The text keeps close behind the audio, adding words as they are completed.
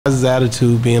How's his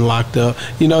attitude being locked up?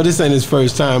 You know, this ain't his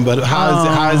first time, but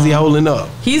how is he holding up?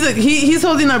 He's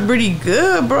holding up pretty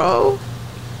good, bro.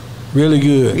 Really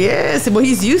good. Yes, but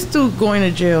he's used to going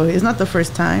to jail. It's not the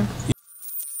first time.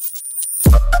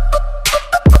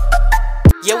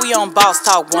 Yeah, we on Boss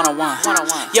Talk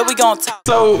 101. Yeah, we gonna talk.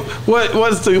 So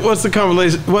what's the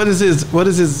conversation? What is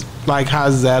his like?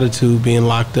 How's his attitude being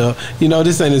locked up? You know,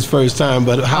 this ain't his first time,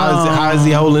 but how is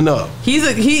he holding up?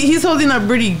 He's holding up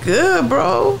pretty good,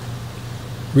 bro.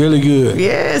 Really good.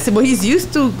 Yes, but he's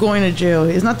used to going to jail.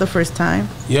 It's not the first time.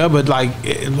 Yeah, but like,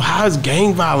 how's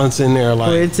gang violence in there? Like,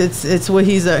 well, it's what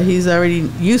he's already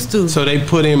used to. So they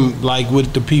put him like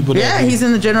with the people. Yeah, he's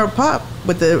in the general pop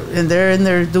and they're in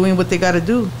there doing what they got to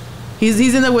do. He's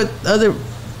in there with other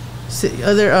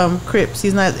Crips.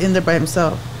 He's not in there by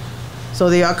himself. So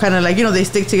they all kind of like, you know, they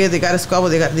stick together. They got to squabble.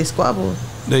 They squabble.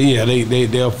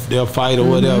 They'll fight or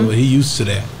whatever. He used to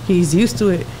that. He's used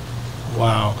to it.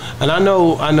 Wow. And I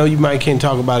know you might can't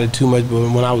talk about it too much,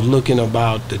 but when I was looking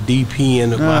about the DP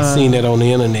and I seen that on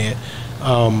the internet,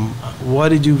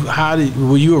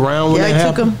 were you around when that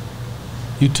happened?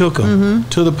 You took him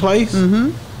to the place?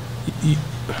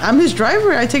 I'm his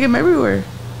driver. I take him everywhere.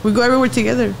 We go everywhere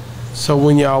together. So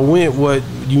when y'all went, what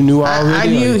you knew already? I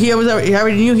knew he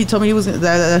already knew. He told me he was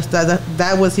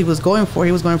that was he was going for.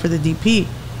 He was going for the DP.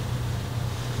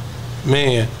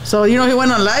 Man. So you know he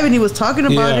went on live and he was talking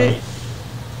about it.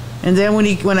 And then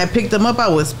when I picked him up, I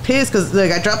was pissed because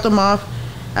like I dropped him off.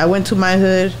 I went to my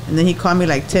hood and then he called me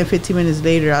like 10-15 minutes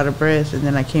later out of breath, and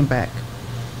then I came back.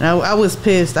 And I was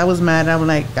pissed. I was mad.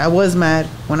 I was mad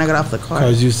when I got off the car.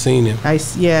 Because you seen him.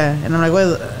 Yeah. And I'm like,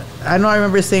 well, I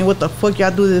remember saying, what the fuck y'all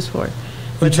do this for?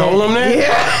 But you told him that?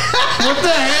 Yeah. What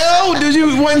the hell? Did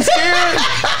you wasn't scared?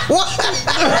 What?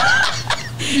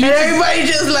 And everybody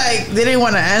just like, they didn't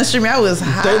want to answer me. I was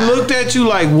hot. They looked at you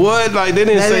like, what? Like they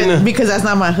didn't say nothing. Because that's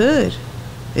not my hood.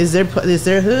 It's their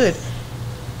hood.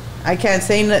 I can't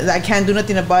say nothing. I can't do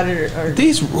nothing about it. Or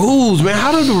these rules, man.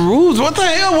 How do the rules? What the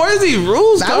hell? Where's these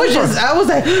rules come from? I was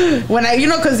like, when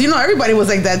because everybody was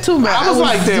like that too, man. I was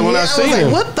like that when I seen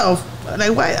him. What the?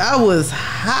 Why? I was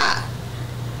hot.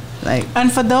 Like,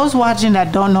 and for those watching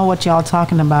that don't know what y'all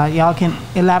talking about, y'all can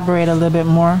elaborate a little bit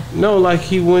more. No, like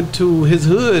he went to his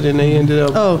hood and they ended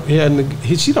up. Oh,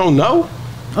 she don't know.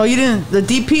 Oh, you didn't. The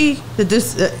DP,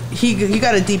 he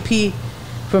got a DP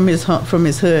from his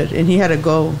hood, and he had to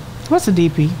go. What's a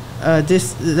DP?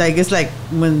 It's like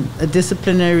when a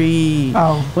disciplinary.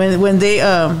 Oh.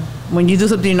 When you do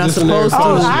something you're not supposed to.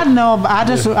 Oh, I know.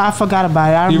 I forgot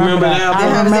about it. I remember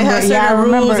that. They have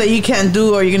certain rules that you can't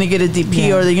do, or you're gonna get a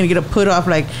DP, or they're gonna get a put off.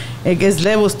 Like it gets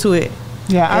levels to it.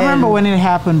 Yeah, I remember when it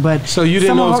happened, but so you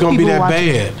didn't know it was gonna be that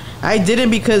bad. I didn't,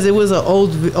 because it was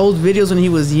old videos when he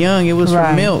was young. It was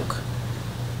for milk.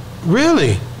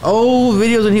 Really? Old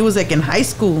videos when he was like in high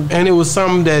school. And it was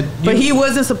something that. But he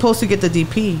wasn't supposed to get the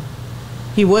DP.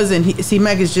 He wasn't.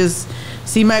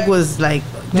 C-Mac was like,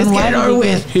 just get it over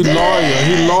with. He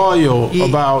loyal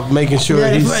about making sure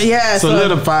he's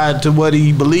solidified to what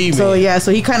he believes in.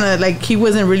 So he kind of like, he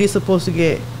wasn't really supposed to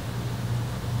get.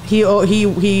 He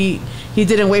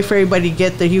didn't wait for everybody to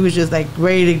get there. He was just like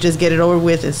ready to just get it over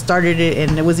with and started it,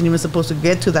 and it wasn't even supposed to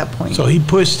get to that point. So he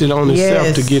pushed it on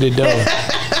himself to get it done.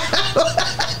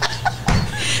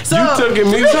 So you took him.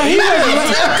 He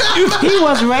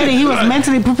was ready. He was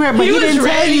mentally prepared, but he didn't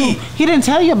tell you. He didn't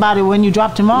tell you about it when you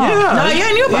dropped him off.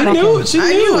 I knew about it.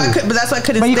 I knew. But that's why I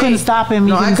couldn't stay. But you couldn't stop him.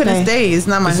 No, I couldn't stay. It's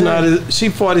not my hood. She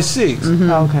 46.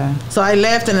 Okay. So I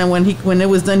left, and then when it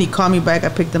was done, he called me back. I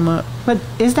picked him up. But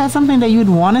is that something that you'd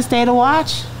want to stay to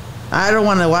watch? I don't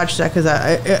want to watch that because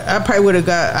I probably would have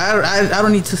got. I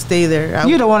don't need to stay there.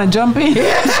 You don't want to jump in.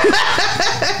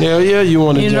 Yeah, you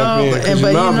want to jump in.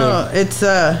 But it's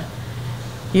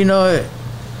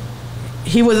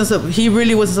he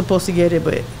really wasn't supposed to get it.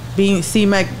 But being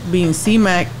C-Mac,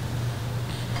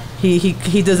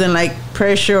 he doesn't like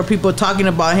pressure or people talking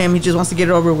about him. He just wants to get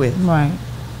it over with. Right.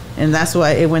 And that's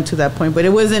why it went to that point. But it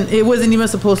wasn't even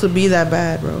supposed to be that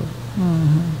bad, bro.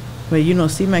 But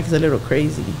C-Mac is a little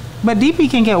crazy. But DP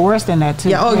can get worse than that too.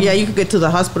 Yeah. Oh yeah, you could get to the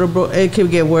hospital, bro. It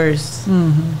could get worse.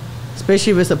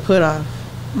 Especially if it's a put off.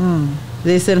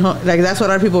 They said like that's why a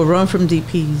lot of people run from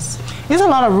DPs. There's a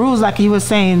lot of rules, like you were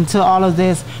saying, to all of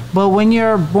this. But when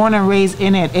you're born and raised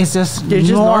in it, it's just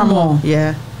normal.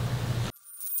 Yeah.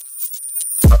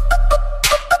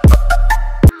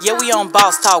 Yeah, we on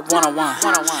Boss Talk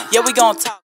 101. Yeah, we gonna talk.